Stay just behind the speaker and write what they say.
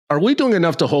Are we doing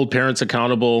enough to hold parents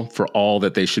accountable for all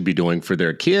that they should be doing for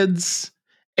their kids?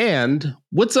 And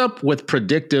what's up with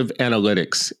predictive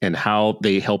analytics and how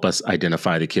they help us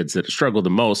identify the kids that struggle the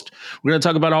most? We're going to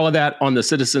talk about all of that on the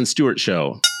Citizen Stewart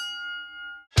Show.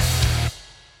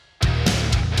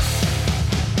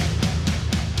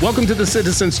 Welcome to the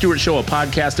Citizen Stewart Show, a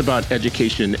podcast about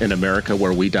education in America,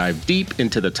 where we dive deep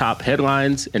into the top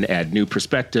headlines and add new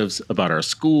perspectives about our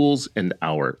schools and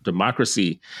our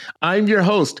democracy. I'm your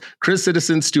host, Chris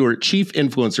Citizen Stewart, Chief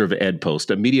Influencer of EdPost,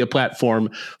 a media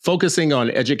platform focusing on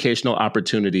educational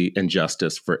opportunity and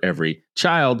justice for every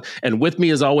child. And with me,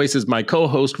 as always, is my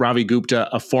co-host, Ravi Gupta,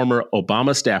 a former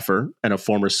Obama staffer and a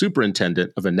former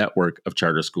superintendent of a network of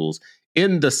charter schools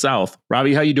in the South.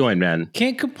 Ravi, how you doing, man?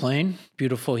 Can't complain.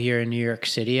 Beautiful here in New York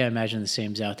City. I imagine the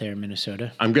same's out there in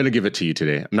Minnesota. I'm going to give it to you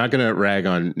today. I'm not going to rag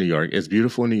on New York. It's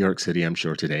beautiful in New York City, I'm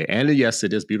sure, today. And yes,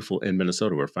 it is beautiful in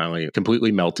Minnesota. We're finally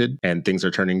completely melted and things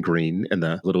are turning green and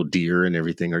the little deer and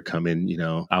everything are coming,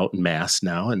 out in mass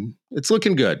now. And it's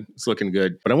looking good. It's looking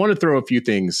good. But I want to throw a few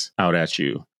things out at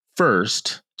you.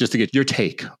 First, just to get your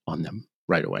take on them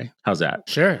right away. How's that?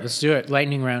 Sure. Let's do it.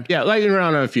 Lightning round. Yeah, lightning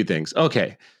round on a few things.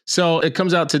 Okay. So it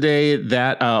comes out today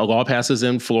that a law passes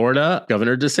in Florida.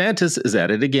 Governor DeSantis is at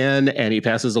it again, and he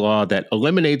passes a law that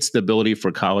eliminates the ability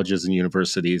for colleges and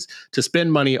universities to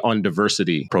spend money on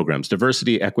diversity programs,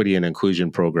 diversity, equity, and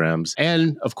inclusion programs.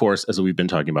 And of course, as we've been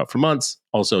talking about for months,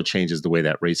 also changes the way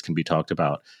that race can be talked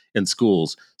about in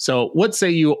schools. So what say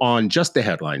you on just the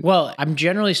headline? Well, I'm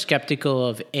generally skeptical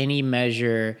of any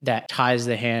measure that ties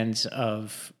the hands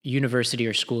of university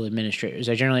or school administrators.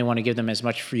 I generally want to give them as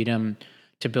much freedom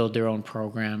to build their own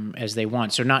program as they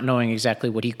want. So not knowing exactly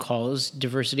what he calls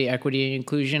diversity, equity, and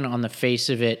inclusion, on the face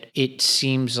of it, it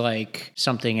seems like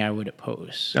something I would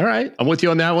oppose. All right. I'm with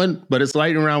you on that one, but it's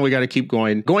lightning round. We got to keep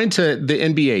going. Going to the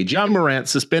NBA, John Morant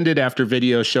suspended after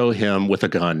videos show him with a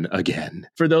gun again.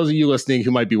 For those of you listening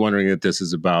who might be wondering what this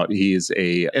is about, he is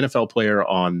a NFL player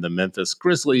on the Memphis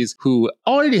Grizzlies who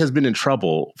already has been in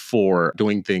trouble for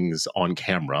doing things on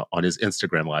camera on his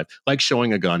Instagram Live, like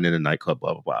showing a gun in a nightclub,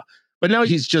 blah, blah, blah. But now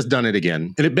he's just done it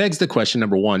again. And it begs the question,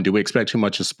 number one, do we expect too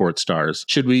much of sports stars?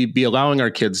 Should we be allowing our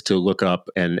kids to look up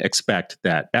and expect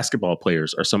that basketball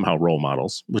players are somehow role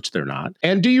models, which they're not?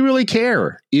 And do you really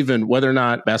care even whether or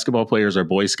not basketball players are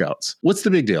Boy Scouts? What's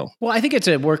the big deal? Well, I think it's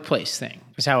a workplace thing,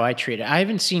 is how I treat it. I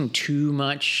haven't seen too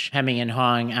much hemming and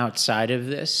hawing outside of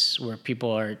this where people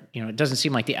are, it doesn't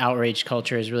seem like the outrage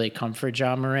culture has really come for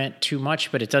Ja Morant too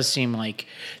much, but it does seem like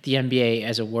the NBA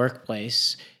as a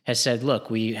workplace has said,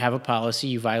 look, we have a policy.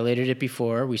 You violated it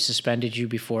before. We suspended you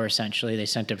before, essentially. They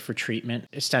sent him for treatment,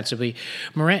 ostensibly.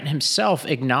 Morant himself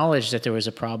acknowledged that there was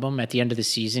a problem. At the end of the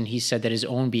season, he said that his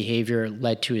own behavior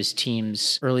led to his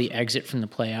team's early exit from the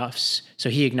playoffs.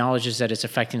 So he acknowledges that it's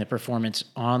affecting the performance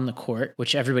on the court,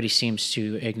 which everybody seems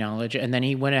to acknowledge. And then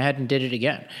he went ahead and did it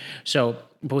again. So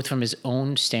both from his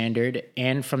own standard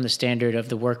and from the standard of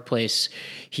the workplace,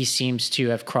 he seems to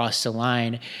have crossed the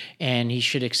line, and he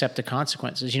should accept the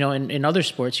consequences. In other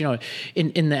sports, in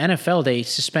the NFL, they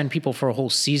suspend people for a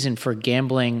whole season for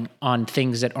gambling on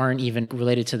things that aren't even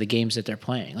related to the games that they're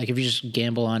playing. Like if you just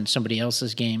gamble on somebody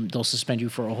else's game, they'll suspend you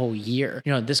for a whole year.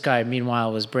 This guy,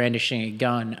 meanwhile, was brandishing a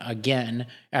gun again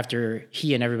after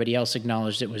he and everybody else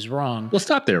acknowledged it was wrong. Well,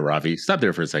 stop there, Ravi. Stop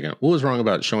there for a second. What was wrong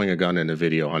about showing a gun in a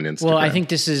video on Instagram? Well, I think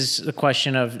this is the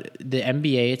question of the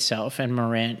NBA itself and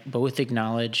Morant both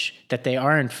acknowledge that they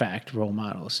are, in fact, role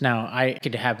models. Now, I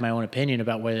could have my own opinion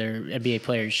about whether NBA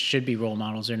players should be role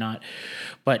models or not,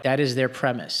 but that is their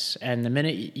premise. And the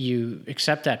minute you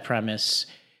accept that premise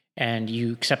and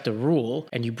you accept the rule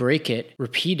and you break it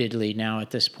repeatedly now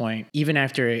at this point, even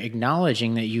after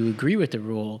acknowledging that you agree with the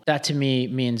rule, that to me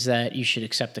means that you should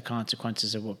accept the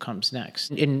consequences of what comes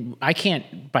next. And I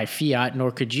can't, by fiat,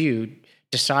 nor could you,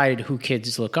 decide who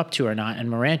kids look up to or not. And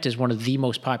Morant is one of the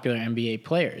most popular NBA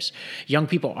players. Young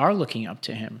people are looking up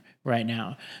to him right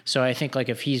now. So I think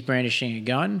if he's brandishing a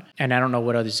gun, and I don't know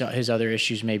what his other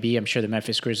issues may be, I'm sure the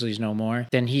Memphis Grizzlies know more,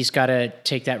 then he's got to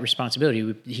take that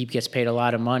responsibility. He gets paid a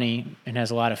lot of money and has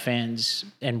a lot of fans.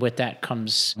 And with that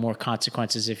comes more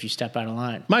consequences if you step out of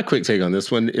line. My quick take on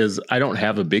this one is I don't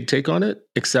have a big take on it,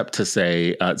 except to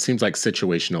say it seems like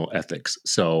situational ethics.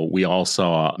 So we all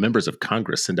saw members of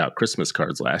Congress send out Christmas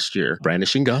cards last year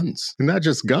brandishing guns. And not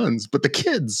just guns, but the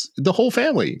kids, the whole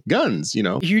family, guns,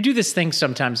 You do this thing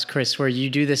sometimes, Chris, where you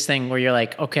do this thing where you're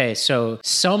like, okay, so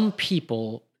some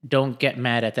people don't get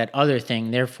mad at that other thing.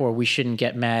 Therefore, we shouldn't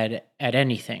get mad at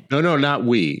anything. No, not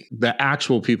we. The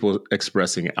actual people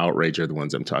expressing outrage are the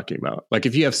ones I'm talking about. Like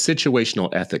if you have situational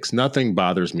ethics, nothing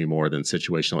bothers me more than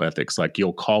situational ethics. Like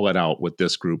you'll call it out with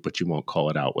this group, but you won't call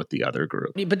it out with the other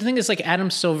group. But the thing is, like Adam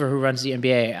Silver, who runs the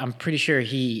NBA, I'm pretty sure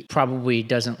he probably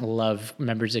doesn't love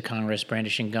members of Congress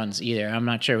brandishing guns either. I'm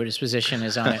not sure what his position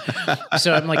is on it.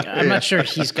 So I'm not sure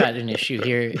he's got an issue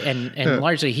here. And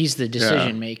largely he's the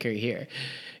decision maker here.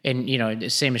 And, the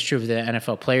same is true of the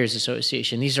NFL Players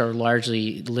Association. These are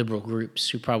largely liberal groups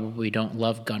who probably don't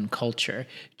love gun culture,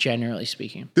 generally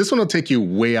speaking. This one will take you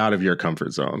way out of your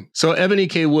comfort zone. So Ebony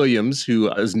K. Williams, who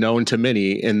is known to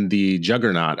many in the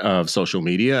juggernaut of social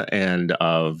media and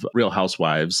of Real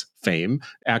Housewives fame,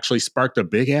 actually sparked a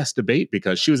big-ass debate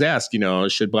because she was asked,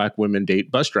 should Black women date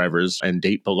bus drivers and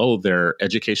date below their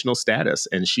educational status?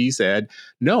 And she said,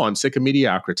 no, I'm sick of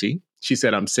mediocrity. She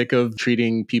said, I'm sick of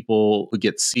treating people who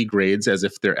get C grades as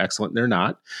if they're excellent and they're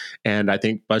not. And I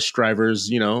think bus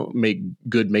drivers, make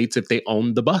good mates if they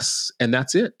own the bus. And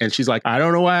that's it. And she's like, I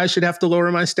don't know why I should have to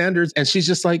lower my standards. And she's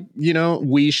just like,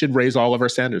 we should raise all of our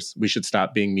standards. We should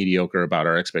stop being mediocre about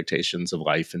our expectations of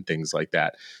life and things like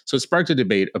that. So it sparked a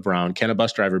debate around, can a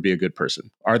bus driver be a good person?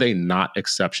 Are they not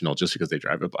exceptional just because they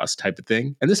drive a bus type of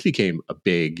thing? And this became a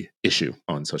big issue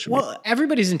on social media. Well,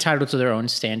 everybody's entitled to their own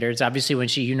standards. Obviously, when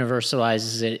she universalizes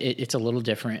it's a little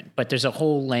different, but there's a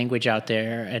whole language out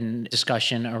there and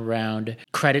discussion around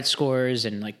credit scores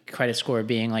and like credit score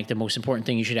being like the most important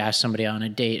thing you should ask somebody on a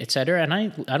date, et cetera. And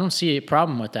I don't see a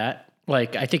problem with that.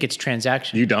 Like, I think it's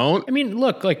transactional. You don't? I mean,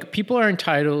 look, like people are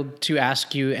entitled to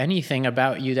ask you anything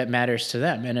about you that matters to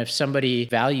them. And if somebody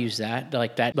values that,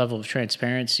 like that level of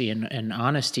transparency and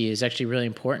honesty is actually really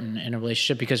important in a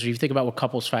relationship, because if you think about what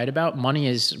couples fight about, money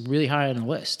is really high on the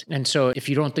list. And so if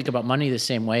you don't think about money the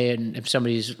same way, and if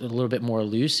somebody's a little bit more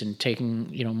loose and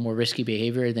taking, more risky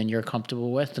behavior than you're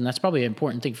comfortable with, then that's probably an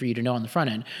important thing for you to know on the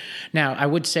front end. Now, I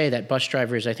would say that bus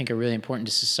drivers, I think, are really important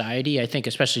to society. I think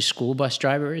especially school bus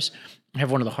drivers have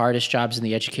one of the hardest jobs in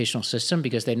the educational system,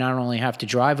 because they not only have to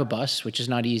drive a bus, which is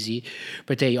not easy,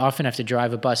 but they often have to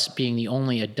drive a bus being the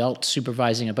only adult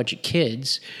supervising a bunch of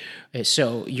kids.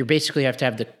 So you basically have to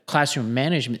have the classroom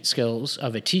management skills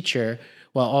of a teacher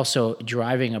while also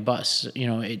driving a bus,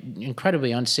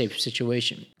 incredibly unsafe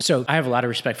situation. So I have a lot of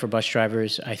respect for bus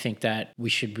drivers. I think that we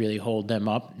should really hold them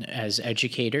up as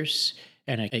educators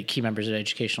and key members of the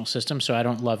educational system. So I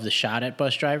don't love the shot at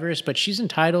bus drivers, but she's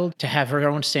entitled to have her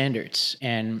own standards.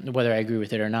 And whether I agree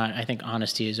with it or not, I think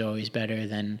honesty is always better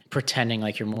than pretending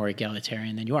like you're more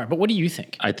egalitarian than you are. But what do you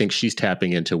think? I think she's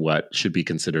tapping into what should be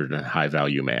considered a high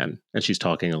value man. And she's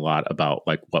talking a lot about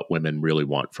like what women really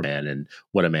want from a man and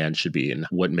what a man should be and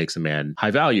what makes a man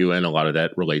high value. And a lot of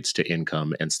that relates to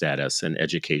income and status and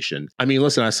education. I mean,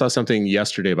 listen, I saw something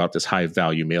yesterday about this high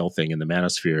value male thing in the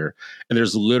manosphere. And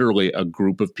there's literally a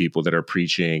group of people that are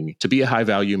preaching to be a high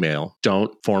value male,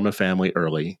 don't form a family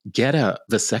early, get a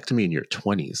vasectomy in your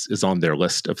 20s is on their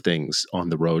list of things on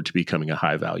the road to becoming a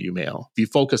high value male. If you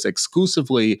focus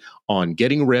exclusively on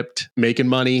getting ripped, making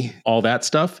money, all that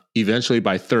stuff, eventually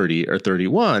by 30 or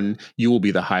 31, you will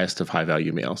be the highest of high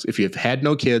value males. If you've had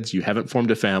no kids, you haven't formed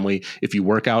a family, if you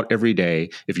work out every day,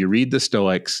 if you read the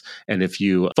Stoics, and if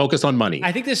you focus on money.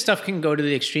 I think this stuff can go to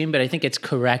the extreme, but I think it's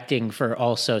correcting for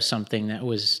also something that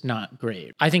was not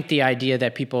great. I think the idea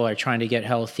that people are trying to get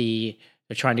healthy,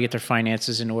 they're trying to get their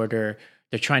finances in order,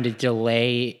 they're trying to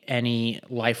delay any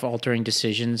life-altering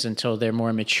decisions until they're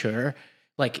more mature.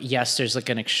 Like, yes, there's like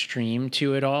an extreme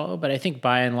to it all, but I think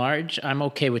by and large, I'm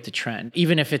okay with the trend,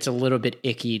 even if it's a little bit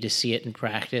icky to see it in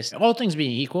practice. All things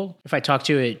being equal, if I talk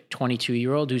to a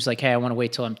 22-year-old who's like, hey, I want to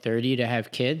wait till I'm 30 to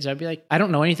have kids, I'd be like, I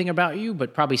don't know anything about you,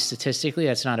 but probably statistically,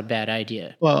 that's not a bad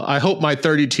idea. Well, I hope my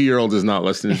 32-year-old is not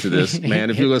listening to this. Man,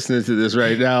 if you're listening to this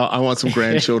right now, I want some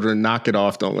grandchildren. Knock it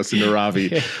off. Don't listen to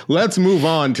Ravi. Let's move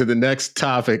on to the next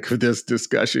topic of this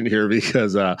discussion here,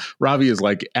 because Ravi is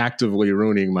like actively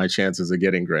ruining my chances of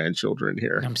getting grandchildren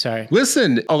here. I'm sorry.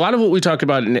 Listen, a lot of what we talk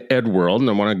about in Ed World, and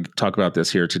I want to talk about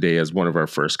this here today as one of our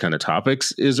first kind of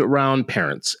topics, is around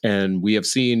parents. And we have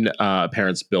seen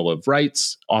Parents' Bill of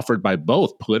Rights offered by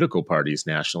both political parties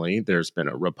nationally. There's been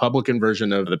a Republican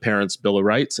version of the Parents' Bill of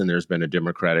Rights, and there's been a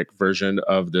Democratic version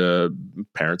of the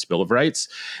Parents' Bill of Rights.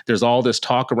 There's all this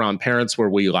talk around parents where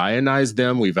we lionize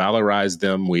them, we valorize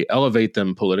them, we elevate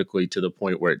them politically to the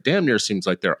point where it damn near seems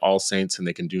like they're all saints and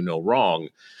they can do no wrong.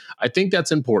 I think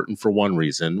that's important for one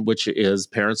reason, which is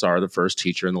parents are the first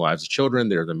teacher in the lives of children.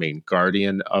 They're the main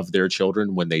guardian of their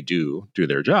children when they do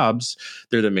their jobs.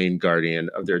 They're the main guardian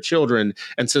of their children.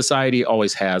 And society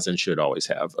always has and should always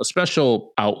have a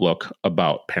special outlook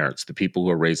about parents, the people who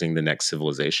are raising the next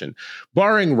civilization.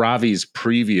 Barring Ravi's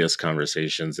previous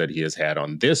conversations that he has had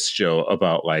on this show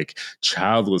about like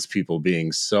childless people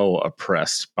being so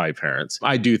oppressed by parents,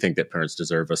 I do think that parents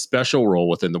deserve a special role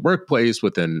within the workplace,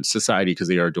 within society, because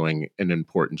they are doing an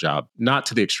important job, not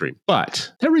to the extreme.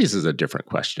 But that raises a different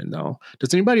question, though.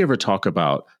 Does anybody ever talk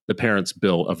about the parents'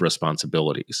 bill of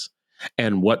responsibilities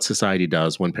and what society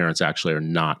does when parents actually are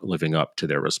not living up to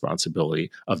their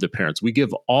responsibility of the parents? We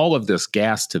give all of this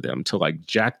gas to them to like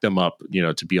jack them up,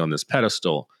 to be on this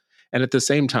pedestal. And at the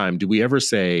same time, do we ever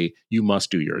say, you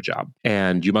must do your job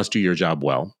and you must do your job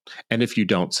well? And if you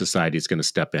don't, society is going to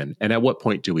step in. And at what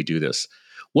point do we do this?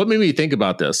 What made me think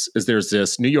about this is there's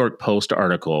this New York Post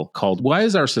article called "Why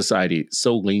is Our Society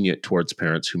So Lenient Towards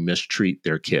Parents Who Mistreat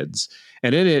Their Kids?"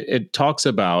 And in it, it talks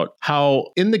about how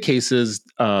in the cases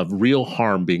of real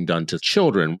harm being done to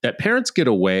children, that parents get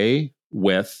away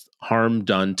with harm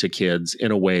done to kids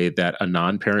in a way that a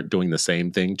non-parent doing the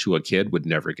same thing to a kid would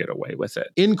never get away with it,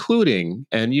 including,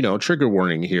 and trigger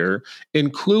warning here,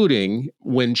 including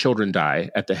when children die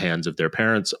at the hands of their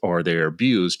parents or they're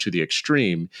abused to the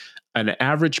extreme. An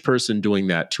average person doing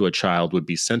that to a child would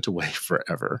be sent away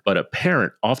forever. But a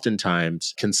parent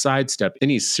oftentimes can sidestep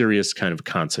any serious kind of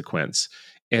consequence.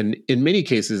 And in many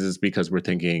cases, it's because we're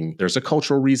thinking there's a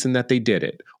cultural reason that they did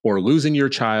it, or losing your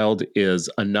child is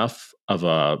enough of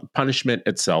a punishment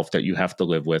itself that you have to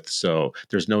live with. So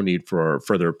there's no need for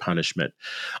further punishment.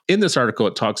 In this article,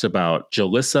 it talks about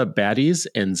Jalissa Baddies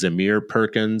and Zamir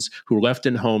Perkins, who left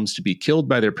in homes to be killed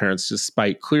by their parents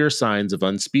despite clear signs of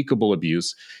unspeakable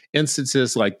abuse.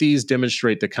 Instances like these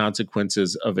demonstrate the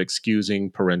consequences of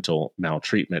excusing parental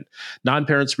maltreatment.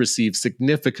 Non-parents receive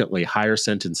significantly higher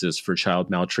sentences for child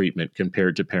maltreatment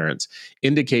compared to parents,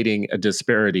 indicating a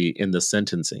disparity in the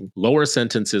sentencing. Lower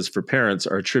sentences for parents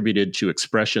are attributed to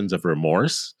expressions of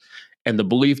remorse and the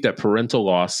belief that parental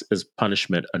loss is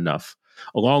punishment enough,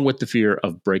 along with the fear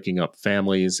of breaking up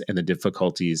families and the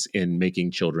difficulties in making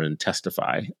children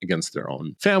testify against their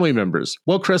own family members.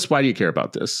 Well, Chris, why do you care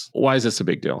about this? Why is this a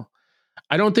big deal?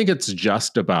 I don't think it's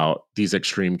just about these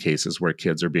extreme cases where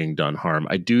kids are being done harm.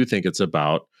 I do think it's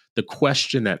about the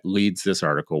question that leads this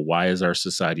article, why is our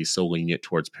society so lenient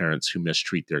towards parents who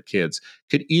mistreat their kids,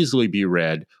 could easily be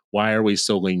read, why are we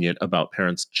so lenient about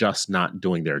parents just not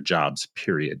doing their jobs,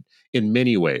 period, in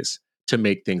many ways to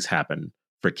make things happen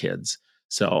for kids.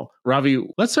 So, Ravi,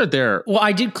 let's start there. Well,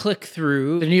 I did click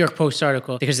through the New York Post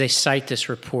article because they cite this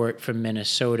report from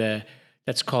Minnesota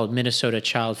that's called Minnesota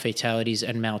Child Fatalities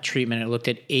and Maltreatment. It looked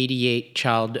at 88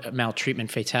 child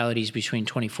maltreatment fatalities between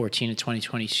 2014 and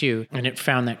 2022. And it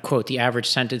found that, quote, the average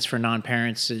sentence for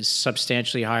non-parents is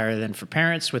substantially higher than for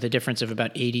parents, with a difference of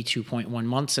about 82.1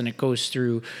 months. And it goes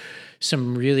through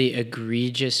some really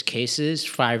egregious cases.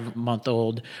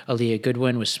 5-month-old Aaliyah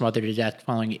Goodwin was smothered to death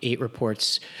following 8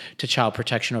 reports to Child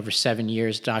Protection over 7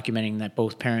 years, documenting that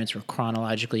both parents were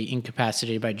chronologically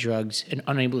incapacitated by drugs and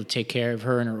unable to take care of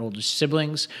her and her older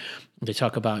siblings. They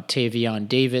talk about Tavion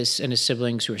Davis and his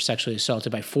siblings who were sexually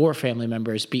assaulted by 4 family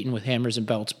members, beaten with hammers and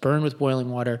belts, burned with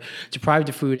boiling water, deprived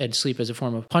of food and sleep as a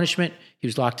form of punishment. He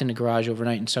was locked in the garage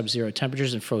overnight in sub-zero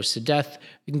temperatures and froze to death.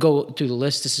 You can go through the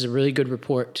list. This is a really good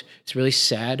report. It's a really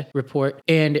sad report.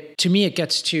 And to me, it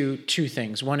gets to 2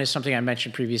 things. One is something I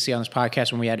mentioned previously on this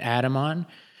podcast when we had Adam on,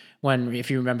 when,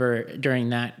 if you remember, during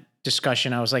that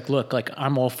discussion, I was like, look, like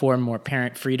I'm all for more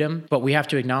parent freedom, but we have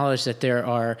to acknowledge that there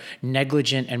are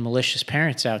negligent and malicious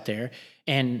parents out there.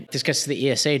 And this gets to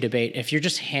the ESA debate. If you're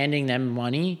just handing them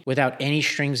money without any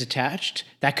strings attached,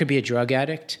 that could be a drug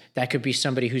addict. That could be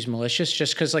somebody who's malicious,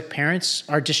 just because like parents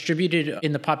are distributed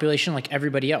in the population like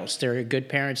everybody else. There are good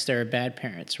parents, there are bad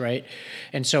parents, right?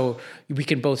 And so we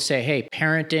can both say, hey,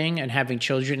 parenting and having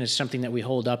children is something that we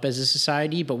hold up as a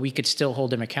society, but we could still hold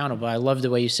them accountable. I love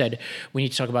the way you said we need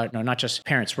to talk about not just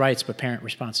parents' rights, but parent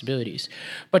responsibilities.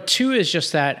 But 2 is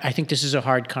just that I think this is a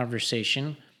hard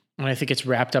conversation. And I think it's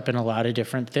wrapped up in a lot of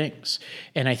different things.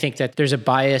 And I think that there's a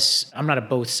bias. I'm not a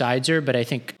both sideser, but I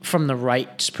think from the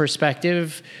right's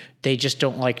perspective, They just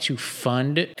don't like to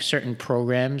fund certain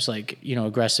programs like,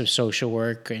 aggressive social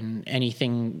work and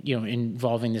anything,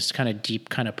 involving this kind of deep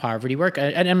kind of poverty work.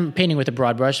 And I'm painting with a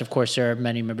broad brush. Of course, there are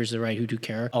many members of the right who do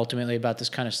care ultimately about this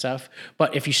kind of stuff.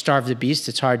 But if you starve the beast,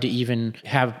 it's hard to even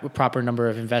have a proper number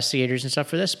of investigators and stuff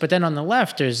for this. But then on the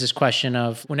left, there's this question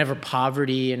of whenever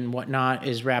poverty and whatnot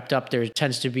is wrapped up, there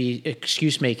tends to be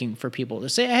excuse making for people to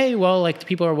say, hey, well, like the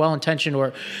people are well-intentioned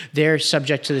or they're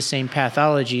subject to the same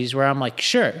pathologies, where I'm like,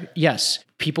 sure, yes,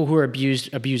 people who are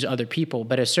abused abuse other people.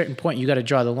 But at a certain point, you got to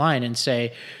draw the line and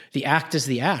say, the act is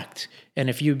the act. And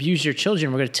if you abuse your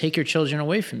children, we're going to take your children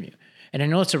away from you. And I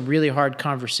know it's a really hard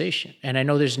conversation. And I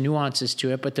know there's nuances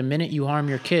to it. But the minute you harm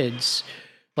your kids,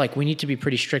 like, we need to be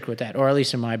pretty strict with that, or at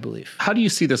least in my belief. How do you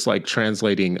see this like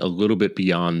translating a little bit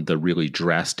beyond the really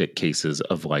drastic cases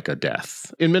of like a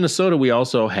death? In Minnesota, we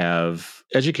also have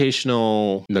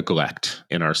educational neglect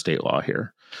in our state law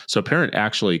here. So a parent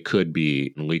actually could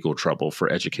be in legal trouble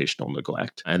for educational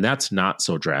neglect. And that's not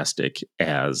so drastic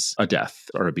as a death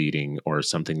or a beating or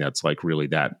something that's like really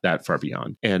that far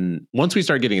beyond. And once we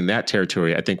start getting in that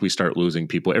territory, I think we start losing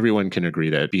people. Everyone can agree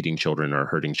that beating children or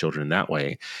hurting children that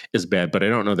way is bad, but I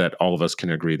don't know that all of us can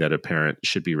agree that a parent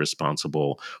should be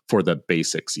responsible for the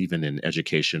basics, even in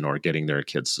education or getting their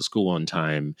kids to school on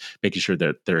time, making sure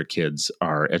that their kids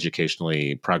are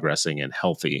educationally progressing and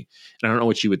healthy. And I don't know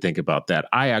what you would think about that.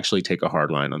 I actually take a hard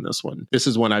line on this one. This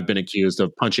is one I've been accused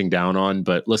of punching down on,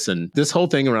 but listen, this whole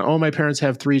thing around, my parents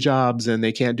have 3 jobs and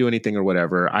they can't do anything or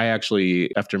whatever. I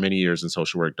actually, after many years in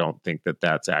social work, don't think that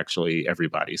that's actually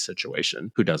everybody's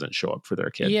situation who doesn't show up for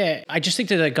their kid. Yeah, I just think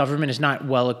that the government is not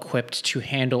well equipped to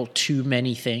handle too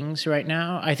many things right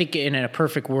now. I think in a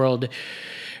perfect world,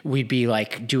 we'd be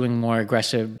like doing more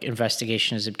aggressive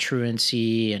investigations of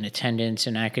truancy and attendance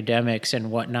and academics and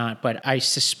whatnot. But I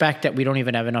suspect that we don't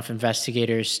even have enough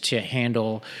investigators to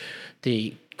handle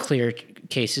the clear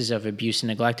cases of abuse and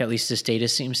neglect. At least this data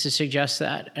seems to suggest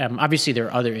that. Obviously, there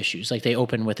are other issues. Like they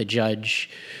open with a judge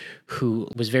who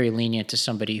was very lenient to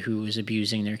somebody who was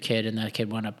abusing their kid, and that kid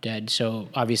went up dead. So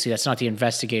obviously that's not the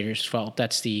investigator's fault.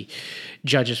 That's the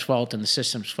judge's fault and the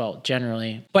system's fault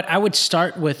generally. But I would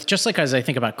start with, just like as I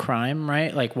think about crime,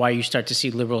 right? Like why you start to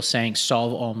see liberals saying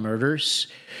solve all murders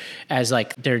as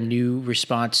like their new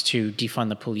response to defund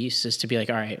the police is to be like,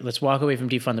 all right, let's walk away from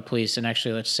defund the police and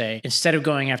actually let's say, instead of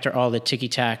going after all the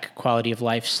ticky-tack quality of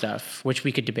life stuff, which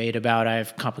we could debate about, I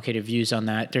have complicated views on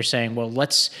that. They're saying, well,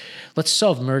 let's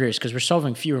solve murders because we're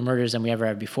solving fewer murders than we ever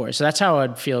have before. So that's how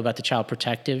I'd feel about the child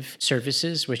protective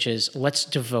services, which is let's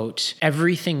devote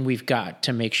everything we've got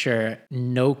to make sure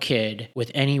no kid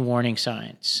with any warning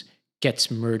signs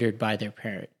gets murdered by their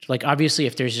parent. Like obviously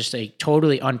if there's just a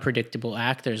totally unpredictable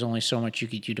act, there's only so much you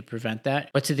could do to prevent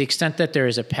that. But to the extent that there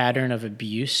is a pattern of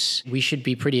abuse, we should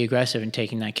be pretty aggressive in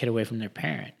taking that kid away from their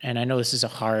parent. And I know this is a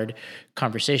hard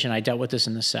conversation. I dealt with this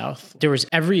in the South. There was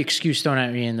every excuse thrown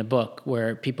at me in the book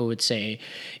where people would say,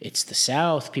 it's the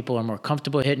South, people are more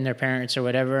comfortable hitting their parents or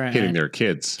whatever. Hitting their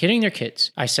kids. Hitting their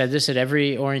kids. I said this at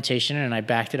every orientation and I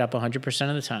backed it up 100%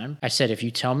 of the time. I said, if you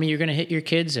tell me you're going to hit your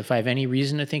kids, if I have any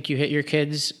reason to think you hit your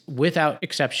kids, without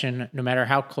exception, no matter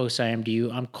how close I am to you,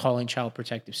 I'm calling Child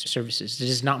Protective Services. This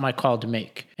is not my call to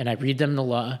make. And I read them the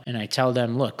law and I tell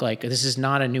them, look, like this is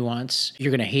not a nuance.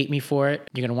 You're going to hate me for it.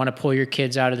 You're going to want to pull your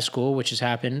kids out of the school, which has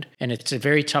happened. And it's a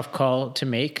very tough call to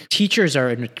make. Teachers are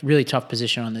in a really tough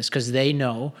position on this because they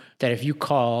know that if you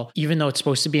call, even though it's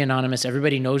supposed to be anonymous,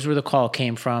 everybody knows where the call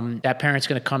came from. That parent's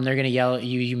going to come, they're going to yell at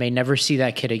you. You may never see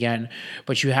that kid again,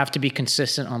 but you have to be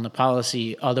consistent on the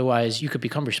policy. Otherwise, you could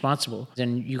become responsible.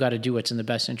 Then you got to do what's in the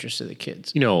best interest of the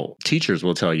kids. You know, teachers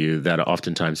will tell you that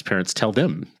oftentimes parents tell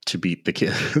them to beat the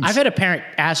kids. I've had a parent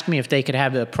ask me if they could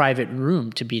have a private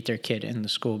room to beat their kid in the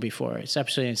school before. It's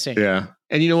absolutely insane. Yeah.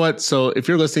 And you know what? So if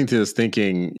you're listening to this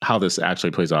thinking how this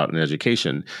actually plays out in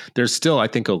education, there's still, I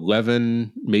think,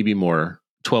 11, maybe more,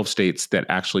 12 states that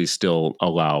actually still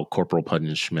allow corporal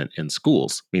punishment in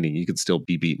schools, meaning you could still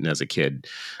be beaten as a kid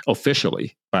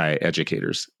officially by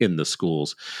educators in the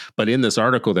schools. But in this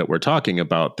article that we're talking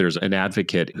about, there's an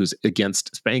advocate who's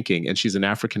against spanking, and she's an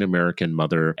African-American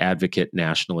mother advocate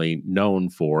nationally known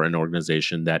for an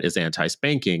organization that is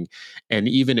anti-spanking. And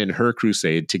even in her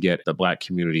crusade to get the Black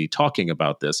community talking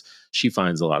about this, she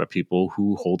finds a lot of people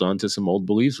who hold on to some old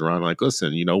beliefs around like,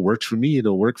 listen, worked for me,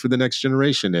 it'll work for the next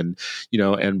generation. And,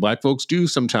 and Black folks do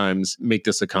sometimes make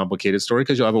this a complicated story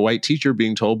because you'll have a white teacher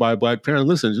being told by a Black parent,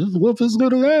 listen, just whoop his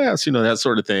little ass, that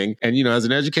sort of of thing. And, as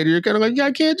an educator, you're kind of like, yeah,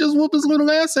 I can't just whoop his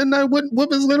little ass, and I wouldn't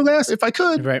whoop his little ass if I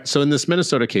could. Right. So in this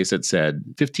Minnesota case, it said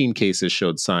 15 cases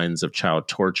showed signs of child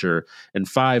torture, and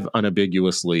 5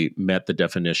 unambiguously met the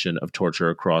definition of torture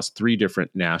across 3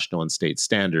 different national and state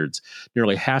standards.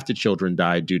 Nearly half the children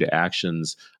died due to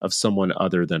actions of someone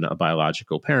other than a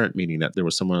biological parent, meaning that there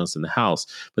was someone else in the house.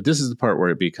 But this is the part where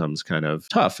it becomes kind of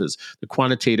tough, is the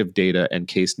quantitative data and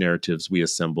case narratives we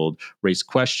assembled raise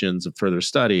questions of further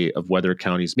study of whether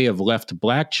counties may have left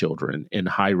Black children in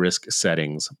high-risk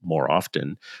settings more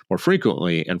often, more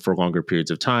frequently, and for longer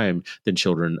periods of time than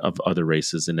children of other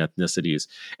races and ethnicities.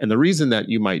 And the reason that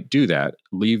you might do that,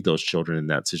 leave those children in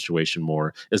that situation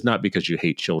more, is not because you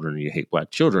hate children or you hate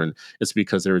Black children. It's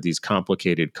because there are these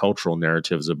complicated cultural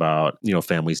narratives about,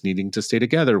 families needing to stay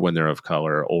together when they're of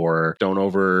color, or don't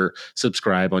over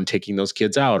subscribe on taking those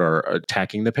kids out or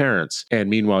attacking the parents. And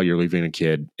meanwhile, you're leaving a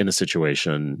kid in a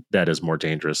situation that is more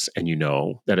dangerous, and you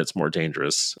know that it's more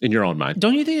dangerous in your own mind.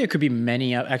 Don't you think there could be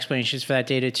many explanations for that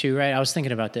data too, right? I was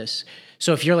thinking about this.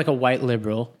 So if you're like a white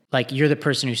liberal, like you're the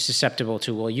person who's susceptible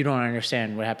to, well, you don't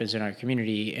understand what happens in our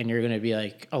community, and you're going to be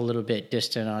like a little bit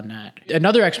distant on that.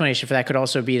 Another explanation for that could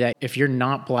also be that if you're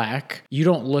not Black, you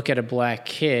don't look at a Black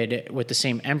kid with the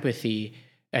same empathy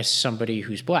as somebody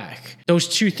who's Black. Those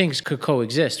two things could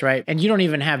coexist, right? And you don't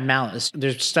even have malice.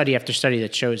 There's study after study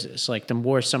that shows this. Like the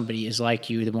more somebody is like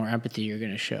you, the more empathy you're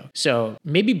going to show. So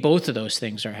maybe both of those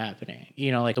things are happening.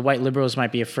 Like the white liberals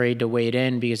might be afraid to wade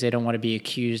in because they don't want to be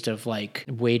accused of like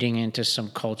wading into some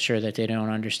culture that they don't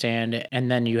understand.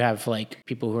 And then you have like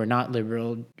people who are not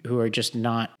liberal who are just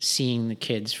not seeing the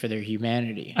kids for their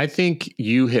humanity. I think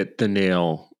you hit the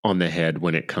nail on the head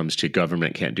when it comes to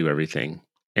government can't do everything.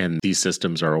 And these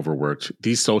systems are overworked.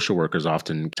 These social workers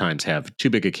oftentimes have too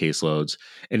big of caseloads.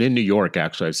 And in New York,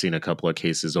 actually, I've seen a couple of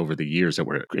cases over the years that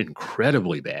were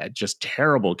incredibly bad, just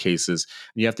terrible cases.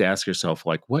 And you have to ask yourself,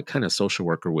 like, what kind of social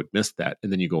worker would miss that? And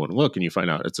then you go and look and you find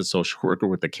out it's a social worker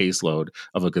with a caseload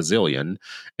of a gazillion.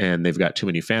 And they've got too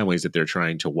many families that they're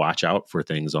trying to watch out for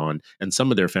things on. And some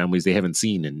of their families they haven't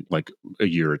seen in like a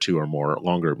year or two or more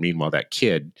longer. Meanwhile, that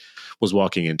kid was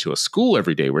walking into a school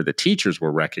every day where the teachers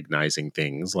were recognizing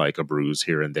things like a bruise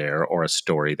here and there or a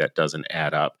story that doesn't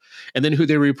add up. And then who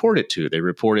they report it to? They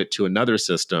report it to another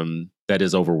system that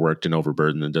is overworked and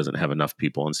overburdened and doesn't have enough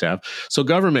people and staff. So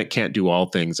government can't do all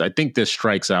things. I think this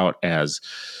strikes out as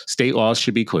state laws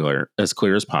should be clear as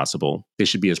possible. They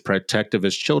should be as protective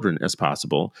as children as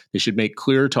possible. They should make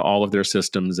clear to all of their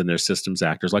systems and their systems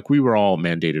actors, like we were all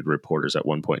mandated reporters at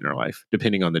one point in our life,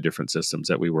 depending on the different systems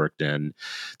that we worked in.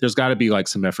 There's got to be like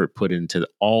some effort put into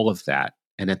all of that.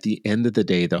 And at the end of the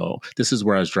day, though, this is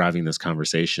where I was driving this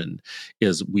conversation,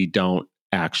 is we don't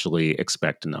actually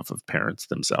expect enough of parents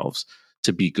themselves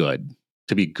to be good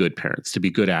parents, to be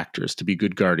good actors, to be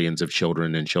good guardians of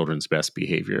children and children's best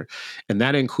behavior. And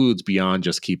that includes beyond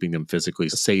just keeping them physically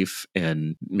safe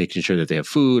and making sure that they have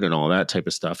food and all that type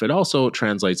of stuff. It also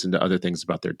translates into other things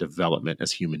about their development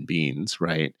as human beings,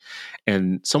 right?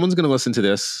 And someone's going to listen to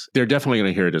this. They're definitely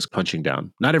going to hear it as punching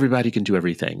down. Not everybody can do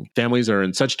everything. Families are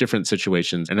in such different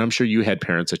situations. And I'm sure you had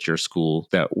parents at your school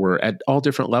that were at all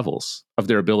different levels of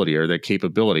their ability or their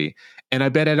capability. And I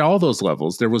bet at all those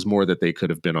levels, there was more that they could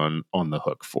have been on the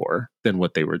hook for than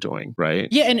what they were doing, right?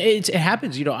 Yeah, and it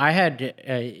happens. I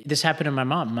had this happen to my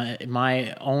mom.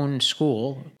 My own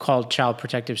school called Child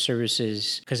Protective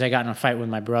Services because I got in a fight with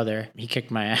my brother. He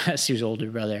kicked my ass. He was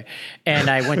older brother. And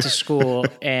I went to school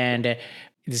and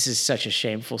this is such a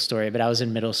shameful story, but I was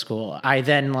in middle school. I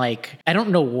then I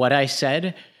don't know what I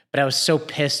said, but I was so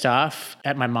pissed off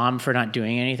at my mom for not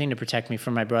doing anything to protect me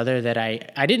from my brother that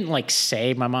I didn't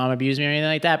say my mom abused me or anything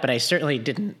like that, but I certainly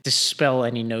didn't dispel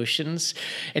any notions.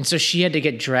 And so she had to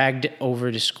get dragged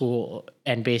over to school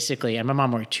and my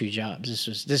mom worked 2 jobs.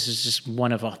 This is just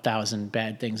one of 1,000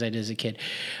 bad things I did as a kid.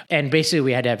 And basically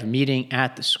we had to have a meeting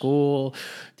at the school.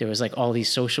 There was all these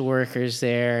social workers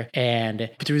there.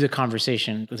 And through the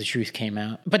conversation, the truth came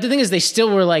out. But the thing is, they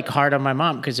still were hard on my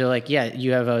mom because they're like, yeah,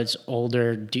 you have this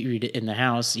older dude in the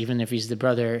house, even if he's the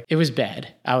brother. It was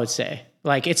bad, I would say.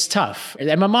 It's tough.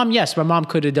 And my mom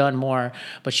could have done more,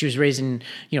 but she was raising,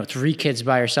 3 kids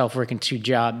by herself, working 2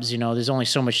 jobs. There's only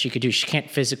so much she could do. She can't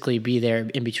physically be there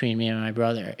in between me and my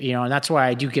brother, and that's why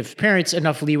I do give parents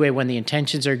enough leeway when the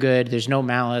intentions are good. There's no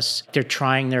malice. They're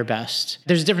trying their best.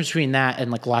 There's a difference between that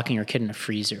and locking your kid in a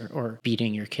freezer or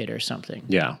beating your kid or something.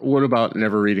 Yeah. What about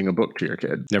never reading a book to your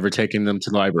kid? Never taking them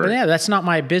to the library? But yeah, that's not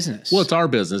my business. Well, it's our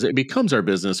business. It becomes our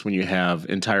business when you have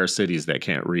entire cities that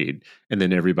can't read, and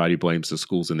then everybody blames the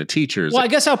schools and the teachers. Well, I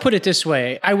guess I'll put it this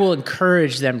way. I will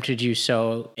encourage them to do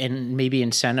so and maybe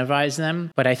incentivize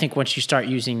them. But I think once you start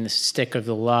using the stick of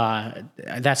the law,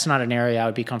 that's not an area I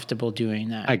would be comfortable doing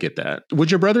that. I get that. Would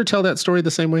your brother tell that story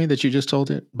the same way that you just told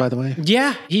it, by the way?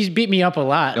 Yeah, he's beat me up a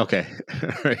lot. Okay.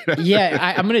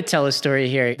 Yeah, I'm going to tell a story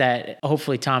here that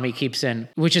hopefully Tommy keeps in,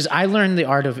 which is I learned the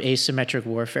art of asymmetric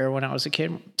warfare when I was a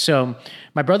kid. So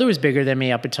my brother was bigger than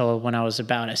me up until when I was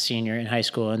about a senior in high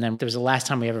school. And then there was the last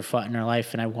time we ever fought in our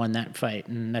life, and I won that fight.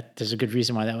 And there's a good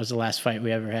reason why that was the last fight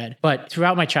we ever had. But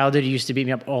throughout my childhood, he used to beat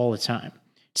me up all the time.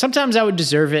 Sometimes I would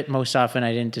deserve it. Most often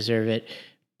I didn't deserve it.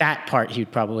 That part he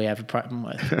would probably have a problem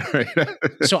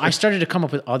with. So I started to come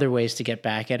up with other ways to get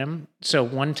back at him. So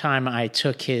one time I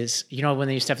took his, when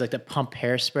they used to have like the pump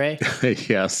hairspray?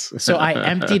 Yes. So I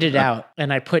emptied it out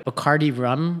and I put Bacardi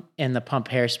rum in the pump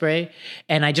hairspray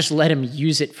and I just let him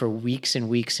use it for weeks and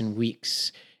weeks and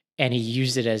weeks. And he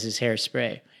used it as his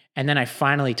hairspray. And then I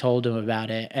finally told him about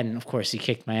it. And of course, he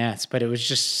kicked my ass. But it was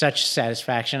just such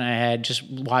satisfaction I had just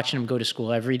watching him go to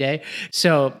school every day.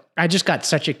 So I just got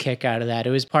such a kick out of that. It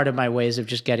was part of my ways of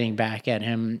just getting back at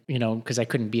him, because I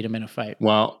couldn't beat him in a fight.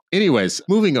 Well, anyways,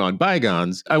 moving on,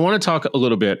 bygones. I want to talk a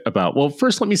little bit about, well,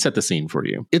 first, let me set the scene for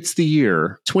you. It's the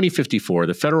year 2054.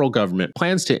 The federal government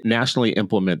plans to nationally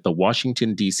implement the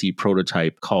Washington, D.C.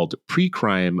 prototype called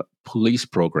Pre-Crime Police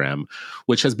Program,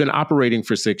 which has been operating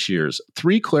for 6 years.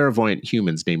 3 clairvoyant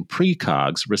humans named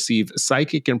precogs receive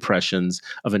psychic impressions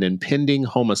of an impending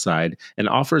homicide and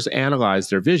offers analyze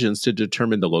their visions to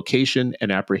determine the location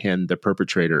and apprehend the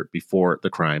perpetrator before the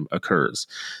crime occurs.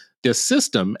 This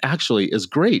system actually is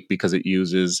great because it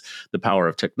uses the power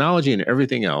of technology and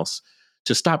everything else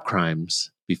to stop crimes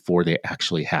before they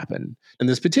actually happen. In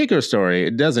this particular story,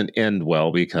 it doesn't end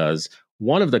well because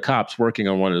one of the cops working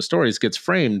on one of the stories gets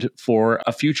framed for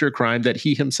a future crime that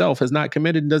he himself has not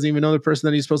committed and doesn't even know the person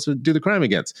that he's supposed to do the crime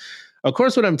against. Of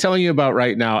course, what I'm telling you about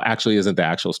right now actually isn't the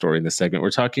actual story in this segment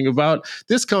we're talking about.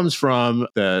 This comes from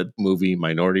the movie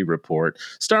Minority Report,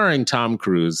 starring Tom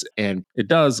Cruise, and it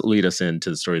does lead us into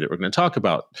the story that we're going to talk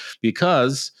about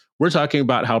because we're talking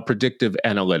about how predictive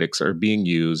analytics are being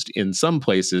used in some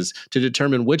places to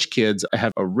determine which kids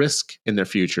have a risk in their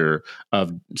future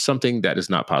of something that is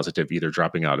not positive, either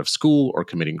dropping out of school or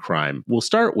committing crime. We'll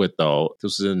start with, though,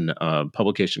 this is in a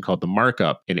publication called The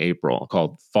Markup in April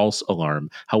called False Alarm,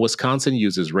 how Wisconsin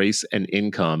uses race and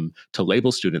income to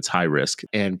label students high risk.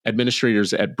 And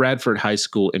administrators at Bradford High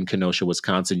School in Kenosha,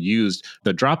 Wisconsin used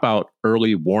the Dropout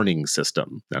Early Warning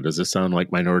System. Now, does this sound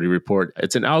like Minority Report?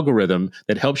 It's an algorithm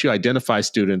that helps you identify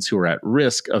students who are at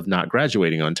risk of not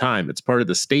graduating on time. It's part of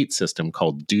the state system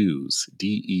called DEWS,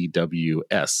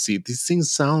 DEWS. See, these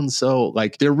things sound so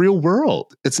like they're real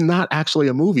world. It's not actually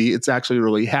a movie. It's actually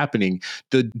really happening.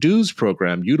 The DEWS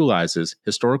program utilizes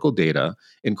historical data,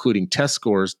 including test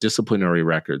scores, disciplinary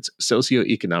records,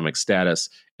 socioeconomic status,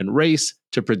 and race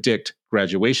to predict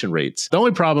graduation rates. The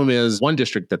only problem is one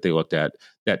district that they looked at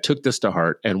that took this to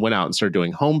heart and went out and started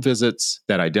doing home visits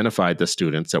that identified the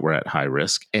students that were at high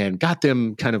risk and got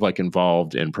them kind of like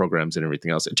involved in programs and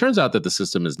everything else. It turns out that the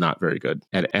system is not very good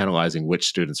at analyzing which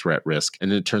students were at risk.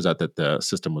 And it turns out that the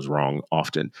system was wrong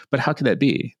often. But how could that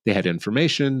be? They had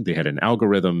information, they had an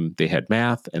algorithm, they had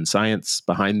math and science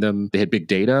behind them. They had big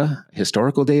data,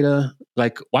 historical data.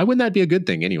 Like, why wouldn't that be a good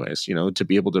thing anyways, to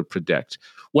be able to predict?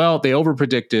 Well, they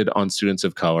overpredicted on students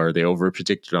of color. They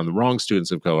overpredicted on the wrong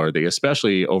students of color. They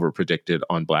especially overpredicted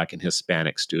on Black and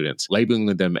Hispanic students, labeling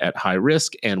them at high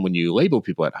risk. And when you label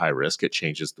people at high risk, it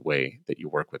changes the way that you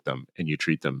work with them and you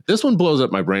treat them. This one blows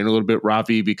up my brain a little bit,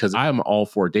 Ravi, because I am all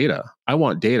for data. I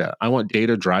want data. I want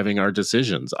data driving our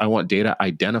decisions. I want data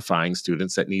identifying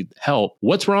students that need help.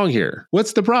 What's wrong here?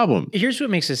 What's the problem? Here's what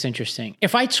makes this interesting.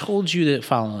 If I told you the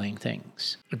following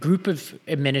things, a group of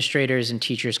administrators and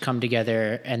teachers come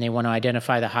together and they want to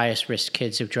identify the highest risk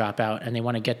kids who drop out and they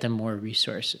want to get them more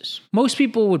resources. Most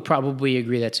people would probably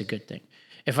agree that's a good thing.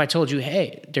 If I told you,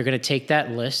 hey, they're going to take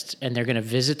that list and they're going to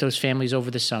visit those families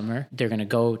over the summer, they're going to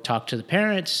go talk to the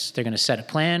parents, they're going to set a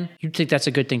plan, you'd think that's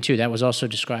a good thing too. That was also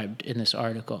described in this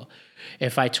article.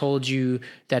 If I told you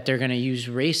that they're going to use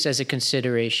race as a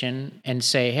consideration and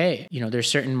say, hey, there's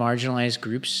certain marginalized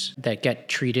groups that get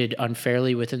treated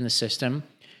unfairly within the system,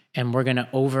 and we're going to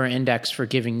over-index for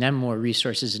giving them more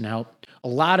resources and help. A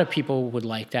lot of people would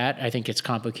like that. I think it's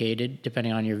complicated,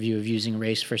 depending on your view of using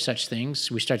race for such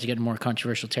things. We start to get in more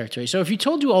controversial territory. So if you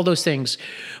told you all those things,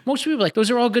 most people would be like,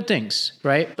 those are all good things,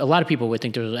 right? A lot of people would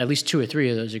think there was at least 2 or 3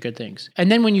 of those are good things.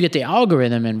 And then when you get the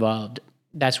algorithm involved,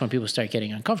 that's when people start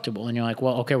getting uncomfortable. And you're like,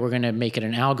 well, okay, we're going to make it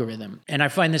an algorithm. And I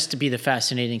find this to be the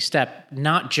fascinating step,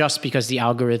 not just because the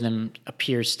algorithm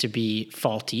appears to be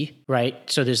faulty, right?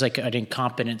 So there's like an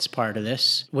incompetence part of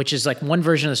this, which is like one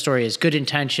version of the story is good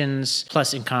intentions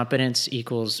plus incompetence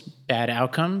equals bad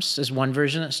outcomes is one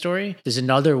version of the story. There's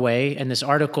another way, and this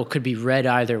article could be read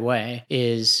either way,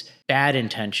 is bad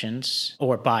intentions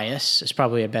or bias is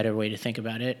probably a better way to think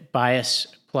about it. Bias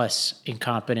plus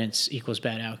incompetence equals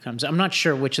bad outcomes. I'm not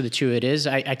sure which of the two it is.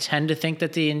 I tend to think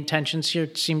that the intentions here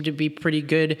seem to be pretty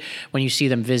good when you see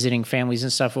them visiting families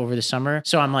and stuff over the summer.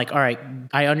 So I'm like, all right,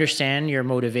 I understand your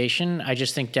motivation. I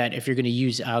just think that if you're going to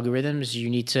use algorithms, you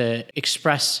need to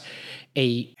express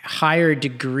a higher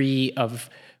degree of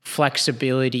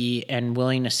flexibility and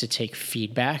willingness to take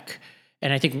feedback.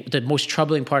 And I think the most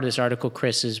troubling part of this article,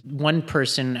 Chris, is one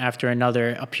person after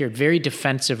another appeared very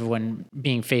defensive when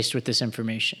being faced with this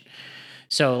information.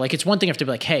 So like, it's one thing if to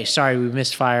be like, hey, sorry, we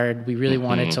misfired. We really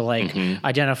wanted to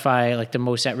identify like the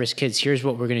most at-risk kids. Here's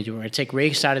what we're going to do. We're going to take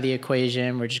race out of the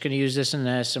equation. We're just going to use this and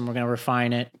this, and we're going to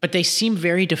refine it. But they seem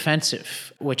very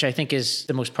defensive, which I think is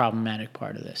the most problematic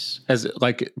part of this. As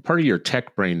like part of your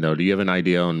tech brain, though, do you have an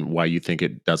idea on why you think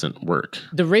it doesn't work?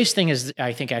 The race thing is,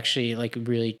 I think, actually like a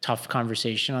really tough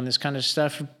conversation on this kind of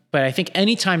stuff. But I think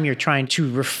anytime you're trying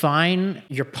to refine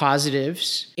your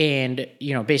positives and,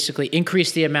 basically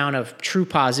increase the amount of true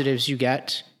positives you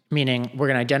get, meaning we're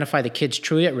going to identify the kids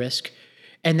truly at risk,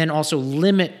 and then also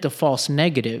limit the false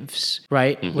negatives,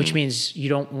 right? Mm-hmm. Which means you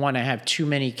don't want to have too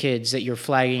many kids that you're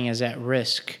flagging as at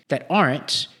risk that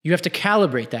aren't. You have to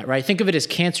calibrate that, right? Think of it as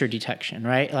cancer detection,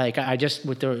 right? Like I just,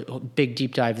 with the big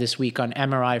deep dive this week on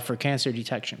MRI for cancer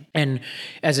detection. And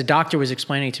as a doctor was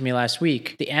explaining to me last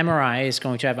week, the MRI is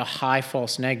going to have a high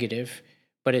false negative,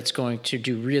 but it's going to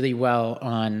do really well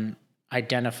on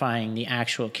identifying the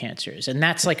actual cancers. And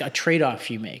that's like a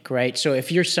trade-off you make, right? So if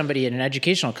you're somebody in an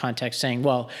educational context saying,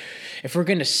 well, if we're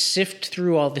going to sift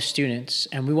through all the students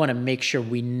and we want to make sure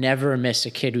we never miss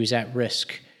a kid who's at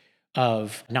risk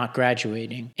of not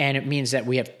graduating, and it means that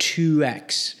we have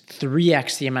 2x,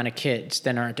 3x the amount of kids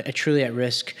that are truly at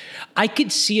risk, I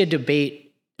could see a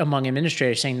debate among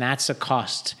administrators saying that's a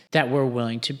cost that we're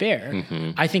willing to bear.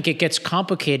 Mm-hmm. I think it gets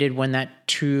complicated when that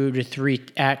 2 to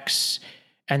 3x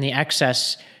and the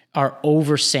excess are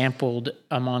oversampled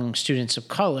among students of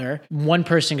color. One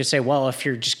person could say, well, if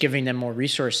you're just giving them more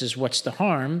resources, what's the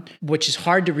harm? Which is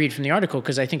hard to read from the article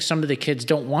because I think some of the kids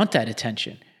don't want that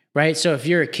attention, right? So if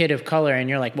you're a kid of color and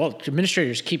you're like, well,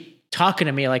 administrators keep talking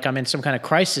to me like I'm in some kind of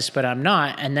crisis, but I'm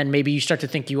not. And then maybe you start to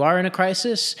think you are in a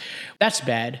crisis. That's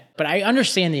bad. But I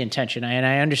understand the intention. And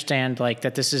I understand like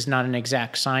that this is not an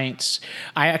exact science.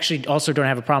 I actually also don't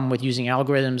have a problem with using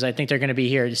algorithms. I think they're going to be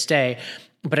here to stay.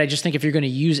 But I just think if you're going to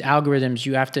use algorithms,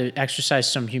 you have to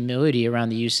exercise some humility around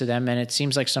the use of them. And it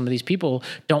seems like some of these people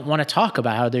don't want to talk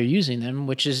about how they're using them,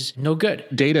 which is no good.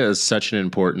 Data is such an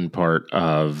important part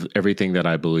of everything that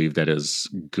I believe that is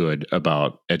good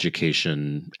about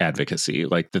education advocacy.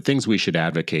 Like the things we should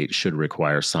advocate should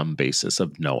require some basis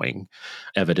of knowing.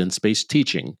 Evidence-based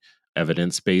teaching,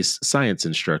 evidence-based science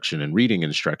instruction and reading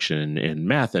instruction and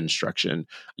math instruction,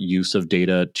 use of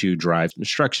data to drive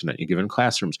instruction at given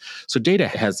classrooms. So data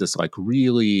has this like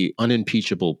really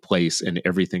unimpeachable place in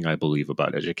everything I believe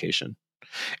about education.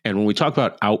 And when we talk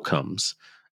about outcomes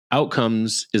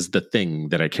is the thing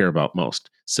that I care about most.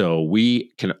 So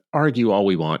we can argue all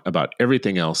we want about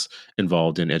everything else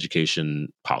involved in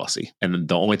education policy. And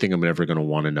the only thing I'm ever going to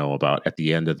want to know about at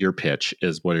the end of your pitch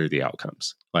is what are the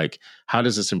outcomes? Like, how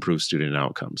does this improve student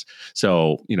outcomes?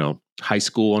 So, high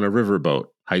school on a riverboat,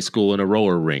 high school in a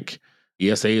roller rink,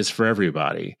 ESA is for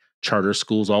everybody, charter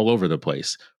schools all over the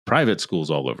place, private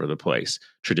schools all over the place,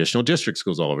 traditional district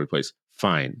schools all over the place.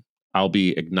 Fine. I'll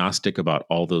be agnostic about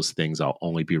all those things. I'll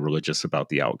only be religious about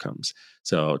the outcomes.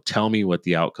 So tell me what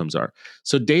the outcomes are.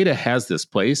 So data has this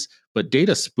place, but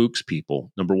data spooks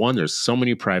people. Number one, there's so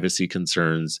many privacy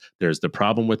concerns. There's the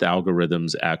problem with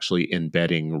algorithms actually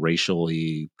embedding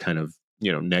racially kind of,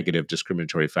 negative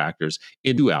discriminatory factors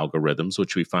into algorithms,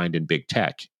 which we find in big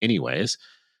tech anyways.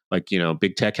 Like,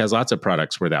 big tech has lots of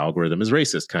products where the algorithm is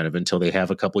racist kind of until they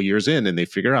have a couple years in and they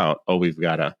figure out, we've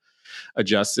got to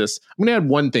adjust this. I'm going to add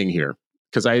one thing here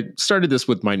because I started this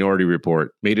with Minority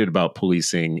Report, made it about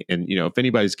policing. And, if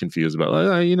anybody's confused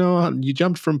about, you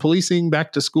jumped from policing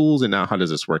back to schools and now how does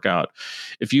this work out?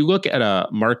 If you look at a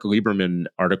Mark Lieberman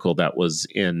article that was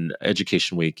in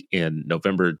Education Week in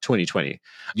November 2020,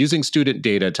 using student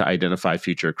data to identify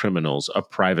future criminals, a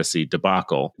privacy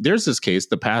debacle. There's this case,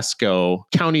 the Pasco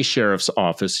County Sheriff's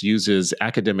Office uses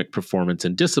academic performance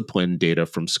and discipline data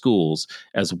from schools,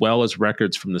 as well as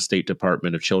records from the State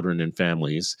Department of Children and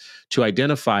Families to identify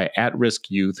identify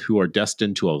at-risk youth who are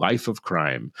destined to a life of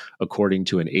crime, according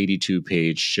to an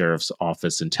 82-page Sheriff's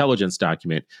Office intelligence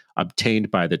document obtained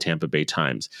by the Tampa Bay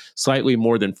Times. Slightly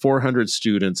more than 400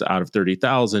 students out of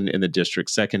 30,000 in the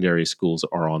district's secondary schools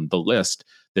are on the list,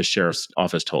 the Sheriff's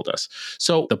Office told us.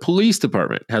 So the police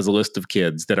department has a list of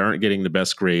kids that aren't getting the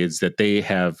best grades that they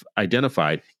have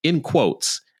identified, in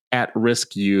quotes,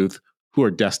 at-risk youth who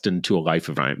are destined to a life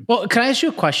of crime. Well, can I ask you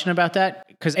a question about that?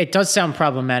 Because it does sound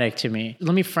problematic to me.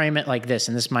 Let me frame it like this,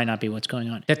 and this might not be what's going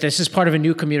on. That this is part of a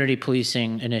new community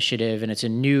policing initiative, and it's a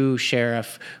new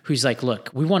sheriff who's like, look,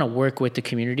 we want to work with the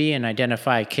community and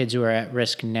identify kids who are at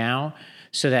risk now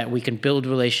so that we can build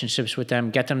relationships with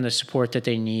them, get them the support that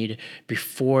they need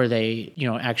before they,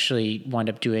 actually wind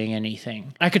up doing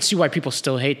anything. I could see why people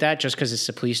still hate that just because it's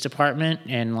the police department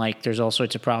and like there's all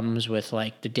sorts of problems with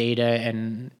like the data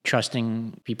and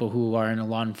trusting people who are in a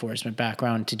law enforcement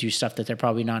background to do stuff that they're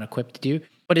probably not equipped to do.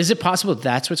 But is it possible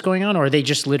that's what's going on? Or are they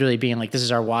just literally being like, this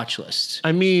is our watch list?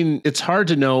 I mean, it's hard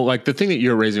to know. Like the thing that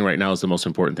you're raising right now is the most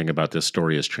important thing about this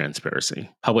story is transparency,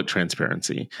 public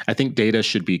transparency. I think data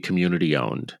should be community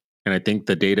owned. And I think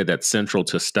the data that's central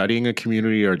to studying a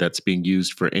community or that's being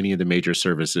used for any of the major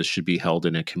services should be held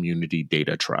in a community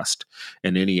data trust.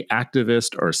 And any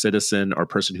activist or citizen or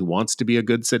person who wants to be a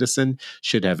good citizen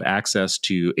should have access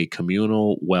to a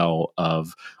communal well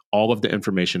of all of the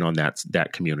information on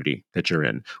that community that you're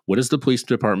in. What is the police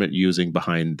department using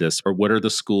behind this? Or what are the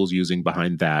schools using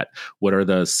behind that? What are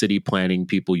the city planning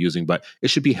people using? But it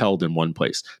should be held in one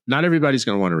place. Not everybody's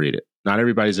going to want to read it. Not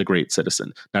everybody's a great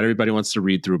citizen. Not everybody wants to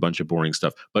read through a bunch of boring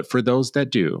stuff. But for those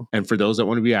that do, and for those that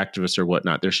want to be activists or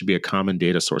whatnot, there should be a common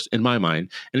data source in my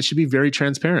mind. And it should be very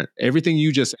transparent. Everything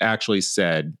you just actually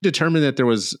said determined that there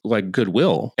was like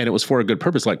goodwill and it was for a good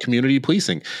purpose, like community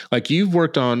policing. Like you've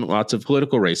worked on lots of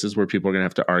political races where people are going to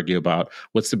have to argue about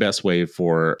what's the best way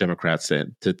for Democrats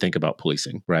to think about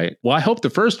policing, right? Well, I hope the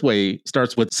first way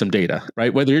starts with some data,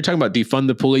 right? Whether you're talking about defund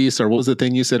the police or what was the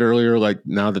thing you said earlier, like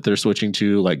now that they're switching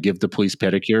to like give the police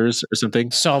pedicures or something.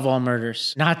 Solve all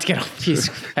murders. Not to get all these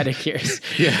pedicures.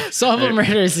 Yeah. Solve all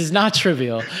murders is not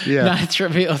trivial. Yeah. Not a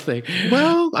trivial thing.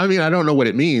 Well, I mean, I don't know what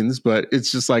it means, but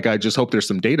it's just like, I just hope there's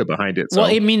some data behind it. So.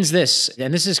 Well, it means this,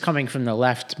 and this is coming from the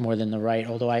left more than the right,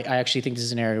 although I actually think this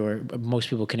is an area where most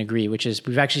people can agree, which is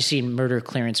we've actually seen murder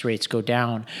clearance rates go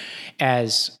down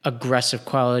as aggressive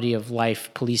quality of life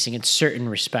policing in certain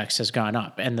respects has gone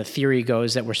up. And the theory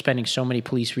goes that we're spending so many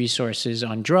police resources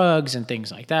on drugs and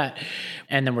things like that.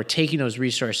 And then we're taking those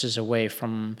resources away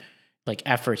from like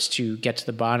efforts to get to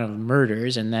the bottom of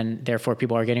murders. And then therefore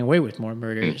people are getting away with more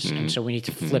murders. Mm-hmm. And so we need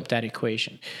to flip that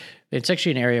equation. It's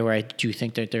actually an area where I do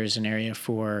think that there's an area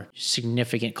for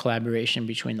significant collaboration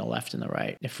between the left and the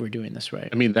right if we're doing this right.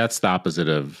 I mean, that's the opposite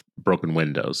of broken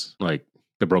windows. Like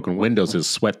the broken windows is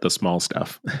sweat the small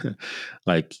stuff.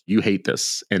 Like you hate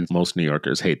this and most New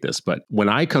Yorkers hate this. But when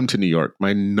I come to New York,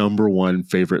 my number one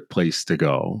favorite place to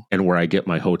go and where I get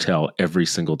my hotel every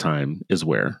single time is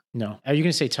where? No. Are you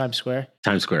going to say Times Square?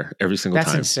 Times Square, every single time.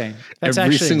 That's insane. That's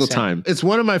every actually single insane. time. It's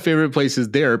one of my favorite places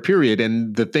there, period.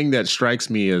 And the thing that strikes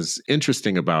me as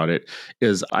interesting about it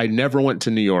is I never went to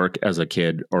New York as a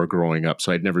kid or growing up.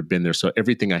 So I'd never been there. So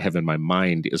everything I have in my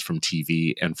mind is from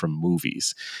TV and from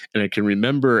movies. And I can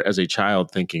remember as a child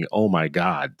thinking, oh my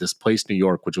God, this place, New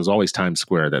York, which was always Times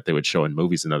Square that they would show in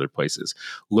movies and other places,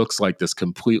 looks like this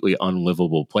completely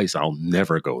unlivable place. I'll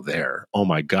never go there. Oh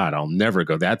my God, I'll never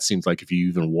go. That seems like if you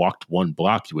even walked one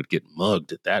block, you would get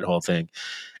mugged at that whole thing.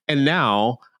 And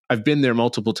now I've been there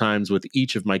multiple times with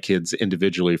each of my kids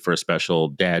individually for a special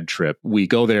dad trip. We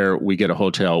go there, we get a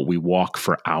hotel, we walk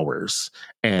for hours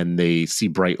and they see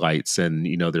bright lights and,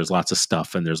 there's lots of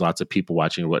stuff and there's lots of people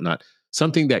watching and whatnot.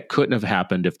 Something that couldn't have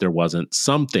happened if there wasn't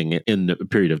something in a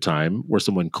period of time where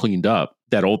someone cleaned up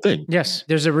that old thing. Yes.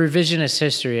 There's a revisionist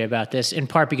history about this, in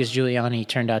part because Giuliani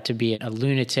turned out to be a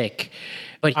lunatic.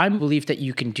 But I believe that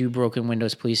you can do broken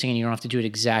windows policing and you don't have to do it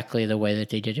exactly the way that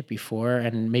they did it before.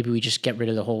 And maybe we just get rid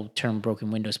of the whole term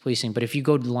broken windows policing. But if you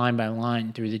go line by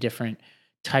line through the different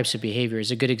types of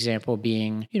behaviors, a good example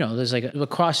being, there's like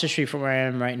across the street from where I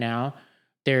am right now,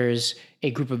 there's a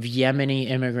group of Yemeni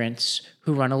immigrants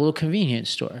who run a little convenience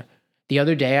store. The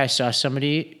other day, I saw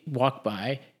somebody walk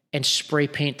by and spray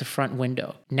paint the front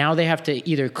window. Now they have to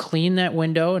either clean that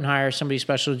window and hire somebody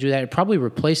special to do that, or probably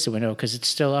replace the window because it's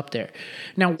still up there.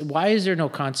 Now, why is there no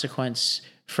consequence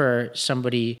for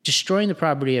somebody destroying the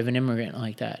property of an immigrant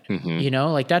like that.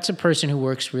 Like that's a person who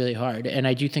works really hard. And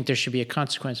I do think there should be a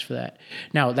consequence for that.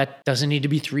 Now, that doesn't need to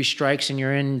be 3 strikes and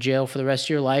you're in jail for the rest of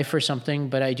your life or something,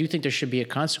 but I do think there should be a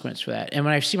consequence for that. And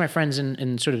when I see my friends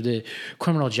in sort of the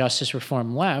criminal justice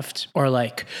reform left, or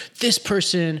like, this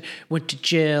person went to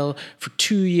jail for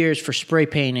 2 years for spray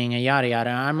painting and yada, yada.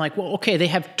 I'm like, well, okay, they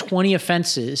have 20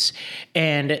 offenses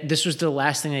and this was the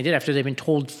last thing they did after they've been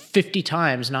told 50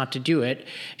 times not to do it.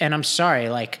 And I'm sorry,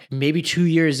 like maybe 2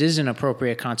 years is an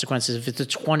appropriate consequences if it's the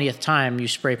 20th time you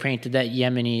spray painted that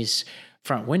Yemeni's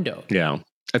front window. Yeah.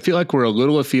 I feel like we're a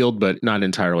little afield, but not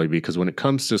entirely, because when it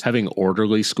comes to having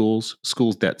orderly schools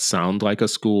that sound like a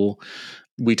school,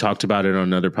 we talked about it on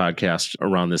another podcast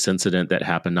around this incident that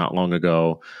happened not long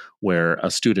ago where a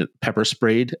student pepper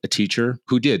sprayed a teacher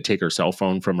who did take her cell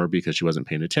phone from her because she wasn't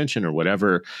paying attention or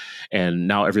whatever. And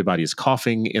now everybody's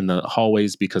coughing in the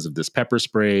hallways because of this pepper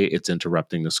spray. It's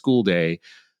interrupting the school day.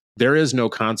 There is no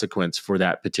consequence for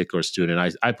that particular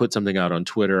student. I put something out on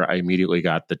Twitter. I immediately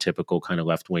got the typical kind of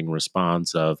left-wing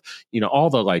response of, all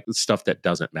the like stuff that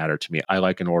doesn't matter to me. I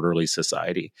like an orderly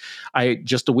society. I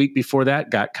just a week before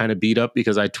that got kind of beat up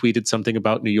because I tweeted something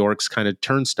about New York's kind of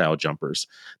turnstile jumpers.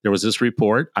 There was this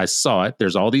report. I saw it.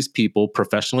 There's all these people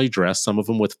professionally dressed, some of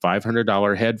them with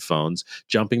 $500 headphones,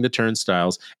 jumping the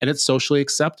turnstiles, and it's socially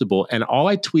acceptable. And all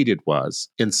I tweeted was,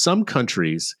 in some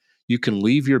countries, you can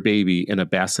leave your baby in a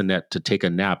bassinet to take a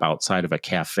nap outside of a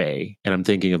cafe. And I'm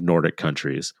thinking of Nordic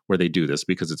countries where they do this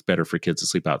because it's better for kids to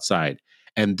sleep outside.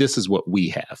 And this is what we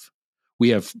have. We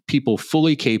have people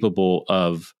fully capable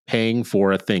of paying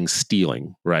for a thing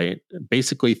stealing, right?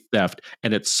 Basically theft.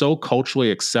 And it's so culturally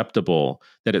acceptable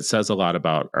that it says a lot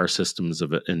about our systems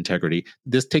of integrity.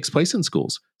 This takes place in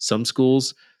schools. Some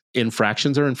schools,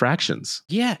 infractions are infractions.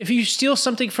 Yeah. If you steal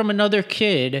something from another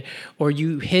kid, or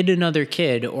you hit another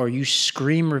kid, or you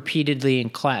scream repeatedly in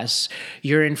class,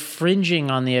 you're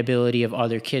infringing on the ability of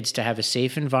other kids to have a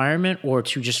safe environment or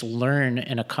to just learn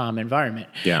in a calm environment.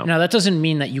 Yeah. Now, that doesn't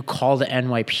mean that you call the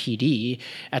NYPD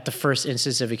at the first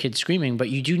instance of a kid screaming, but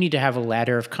you do need to have a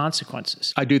ladder of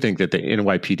consequences. I do think that the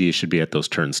NYPD should be at those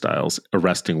turnstiles,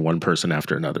 arresting one person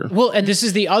after another. Well, and this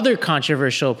is the other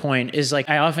controversial point is like,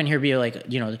 I often hear be like,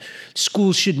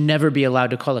 schools should never be allowed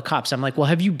to call the cops. I'm like, well,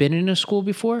 have you been in a school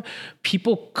before?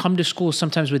 People come to school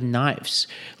sometimes with knives.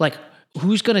 Like,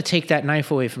 who's going to take that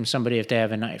knife away from somebody if they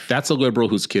have a knife? That's a liberal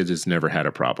whose kids has never had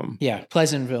a problem. Yeah,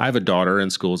 Pleasantville. I have a daughter in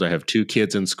schools. I have 2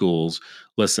 kids in schools.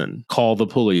 Listen, call the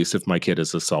police if my kid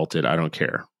is assaulted. I don't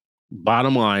care.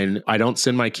 Bottom line, I don't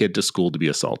send my kid to school to be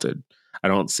assaulted. I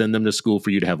don't send them to school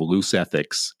for you to have loose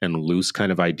ethics and loose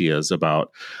kind of ideas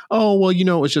about, oh, well,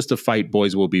 it was just a fight.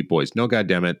 Boys will be boys. No,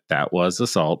 goddammit, that was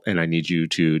assault, and I need you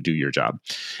to do your job.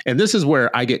 And this is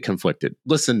where I get conflicted.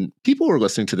 Listen, people who are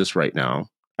listening to this right now,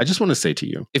 I just want to say to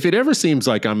you, if it ever seems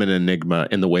like I'm an enigma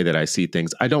in the way that I see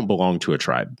things, I don't belong to a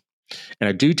tribe. And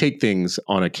I do take things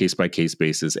on a case-by-case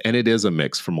basis, and it is a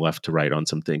mix from left to right on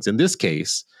some things. In this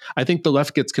case, I think the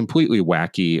left gets completely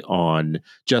wacky on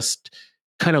just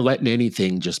kind of letting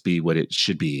anything just be what it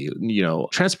should be.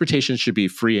 Transportation should be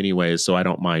free anyways, so I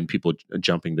don't mind people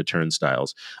jumping the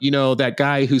turnstiles. That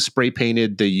guy who spray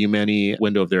painted the Yemeni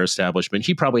window of their establishment,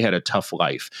 he probably had a tough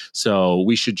life. So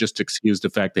we should just excuse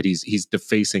the fact that he's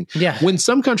defacing. Yeah. When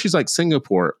some countries like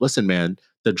Singapore, listen, man,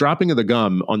 the dropping of the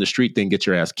gum on the street thing gets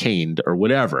your ass caned or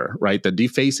whatever, right? The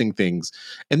defacing things.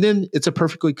 And then it's a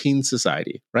perfectly clean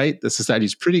society, right? The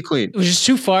society's pretty clean. Which is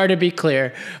too far to be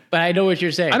clear, but I know what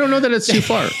you're saying. I don't know that it's too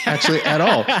far, actually, at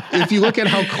all. If you look at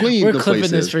how clean the place is. We're clipping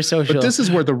this for social. But this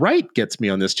is where the right gets me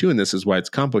on this too, and this is why it's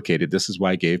complicated. This is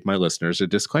why I gave my listeners a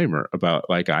disclaimer about,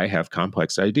 like, I have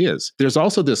complex ideas. There's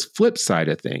also this flip side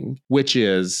of thing, which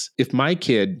is if my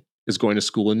kid is going to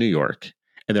school in New York,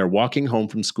 and they're walking home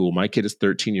from school. My kid is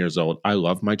 13 years old. I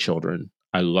love my children.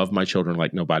 I love my children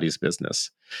like nobody's business.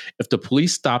 If the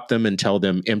police stop them and tell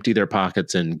them empty their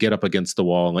pockets and get up against the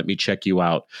wall and let me check you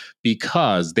out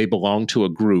because they belong to a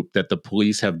group that the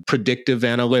police have predictive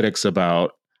analytics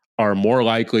about, are more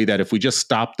likely that if we just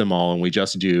stop them all and we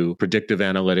just do predictive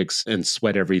analytics and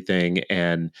sweat everything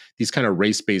and these kind of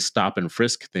race-based stop and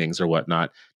frisk things or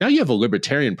whatnot, now you have a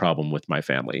libertarian problem with my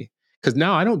family. Because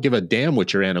now I don't give a damn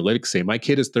what your analytics say. My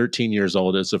kid is 13 years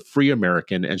old, is a free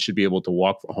American, and should be able to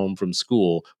walk home from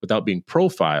school without being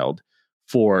profiled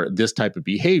for this type of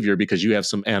behavior because you have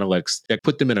some analytics that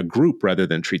put them in a group rather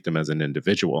than treat them as an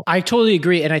individual. I totally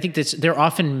agree. And I think they're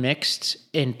often mixed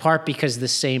in part because the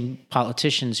same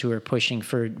politicians who are pushing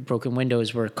for broken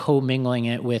windows were commingling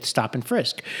it with stop and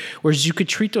frisk. Whereas you could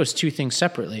treat those two things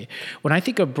separately. When I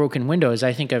think of broken windows,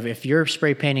 I think of if you're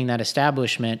spray painting that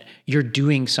establishment, you're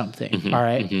doing something. All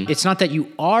right. It's not that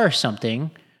you are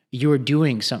something, you're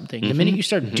doing something. The minute you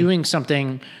start doing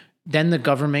something, then the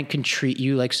government can treat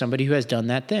you like somebody who has done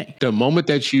that thing. The moment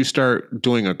that you start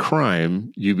doing a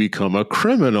crime, you become a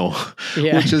criminal,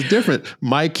 which is different.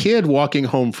 My kid walking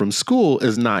home from school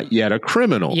is not yet a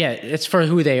criminal. Yeah, it's for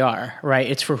who they are, right?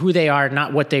 It's for who they are,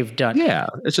 not what they've done. Yeah,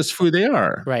 it's just who they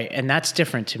are. Right, and that's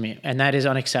different to me, and that is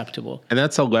unacceptable. And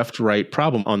that's a left-right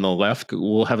problem. On the left,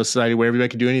 we'll have a society where everybody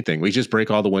can do anything. We just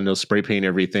break all the windows, spray paint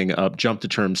everything up, jump to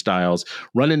turnstiles,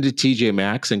 run into TJ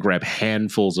Maxx and grab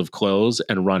handfuls of clothes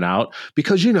and run out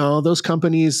because, those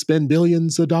companies spend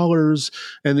billions of dollars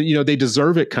and, they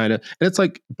deserve it kind of. And it's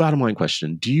like, bottom line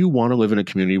question, do you want to live in a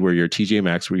community where you're TJ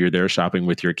Maxx, where you're there shopping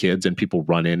with your kids and people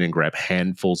run in and grab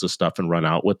handfuls of stuff and run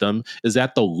out with them? Is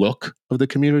that the look of the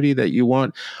community that you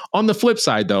want? On the flip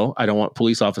side, though, I don't want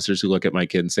police officers who look at my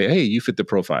kid and say, hey, you fit the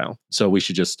profile, so we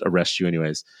should just arrest you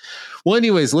anyways. Well,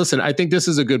 anyways, listen, I think this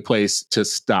is a good place to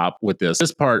stop with this.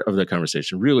 This part of the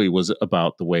conversation really was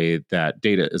about the way that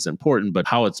data is important, but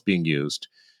how it's being used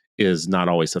is not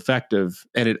always effective.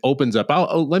 And it opens up,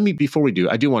 before we do,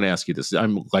 I do want to ask you this.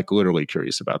 I'm literally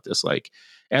curious about this.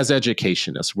 As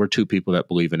educationists, we're two people that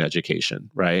believe in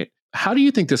education, right? How do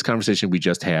you think this conversation we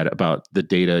just had about the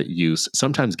data use,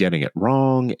 sometimes getting it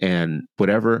wrong and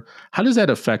whatever, how does that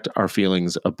affect our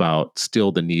feelings about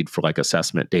still the need for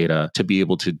assessment data to be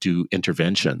able to do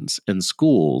interventions in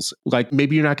schools?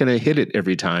 Maybe you're not going to hit it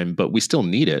every time, but we still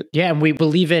need it. Yeah, and we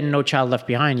believe in No Child Left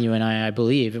Behind, you and I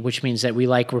believe, which means that we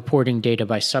like reporting data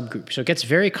by subgroup. So it gets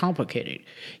very complicated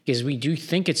because we do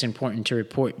think it's important to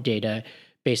report data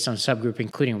based on subgroup,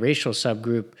 including racial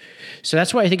subgroup. So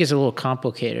that's why I think it's a little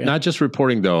complicated. Not just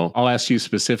reporting, though. I'll ask you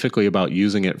specifically about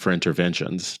using it for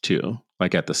interventions, too,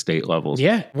 at the state levels.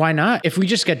 Yeah, why not? If we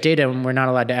just get data and we're not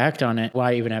allowed to act on it,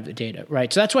 why even have the data,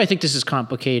 right? So that's why I think this is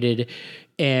complicated.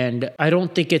 And I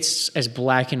don't think it's as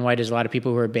black and white as a lot of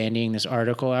people who are bandying this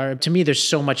article are. To me, there's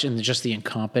so much in just the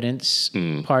incompetence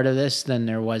part of this than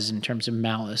there was in terms of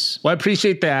malice. Well, I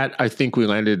appreciate that. I think we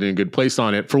landed in a good place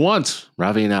on it. For once,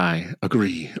 Ravi and I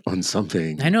agree on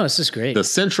something. I know, this is great. The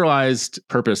centralized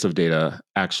purpose of data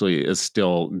actually is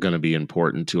still going to be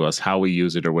important to us. How we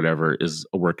use it or whatever is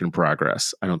a work in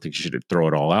progress. I don't think you should throw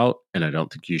it all out, and I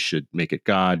don't think you should make it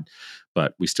God.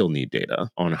 But we still need data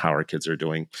on how our kids are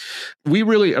doing. We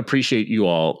really appreciate you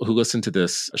all who listen to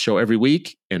this show every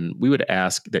week. And we would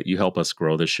ask that you help us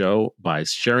grow the show by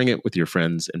sharing it with your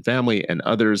friends and family and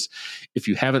others. If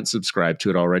you haven't subscribed to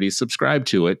it already, subscribe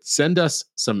to it. Send us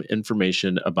some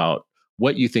information about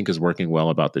what you think is working well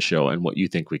about the show and what you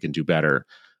think we can do better.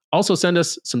 Also, send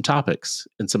us some topics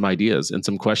and some ideas and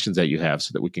some questions that you have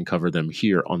so that we can cover them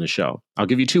here on the show. I'll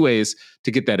give you two ways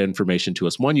to get that information to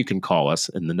us. One, you can call us,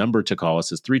 and the number to call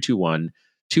us is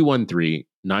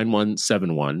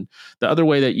 321-213-9171. The other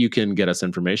way that you can get us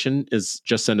information is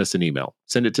just send us an email.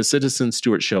 Send it to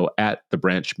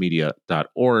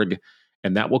citizenstewartshow@thebranchmedia.org.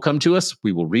 And that will come to us.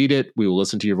 We will read it. We will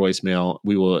listen to your voicemail.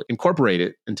 We will incorporate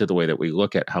it into the way that we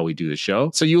look at how we do the show.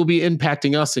 So you will be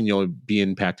impacting us and you'll be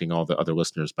impacting all the other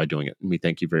listeners by doing it. And we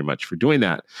thank you very much for doing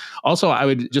that. Also, I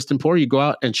would just implore you, go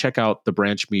out and check out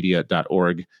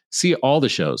thebranchmedia.org. See all the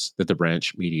shows that the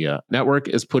Branch Media Network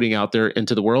is putting out there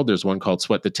into the world. There's one called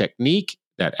Sweat the Technique.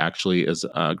 That actually is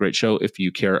a great show if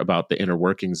you care about the inner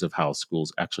workings of how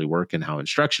schools actually work and how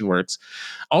instruction works.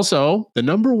 Also, the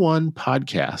 #1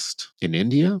 podcast in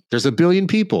India, there's 1 billion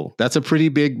people. That's a pretty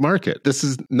big market. This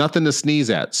is nothing to sneeze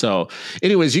at. So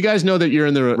anyways, you guys know that you're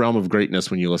in the realm of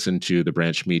greatness when you listen to the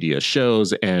Branch Media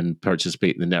shows and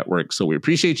participate in the network. So we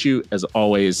appreciate you as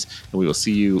always, and we will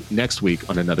see you next week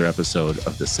on another episode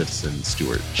of the Citizen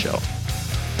Stewart Show.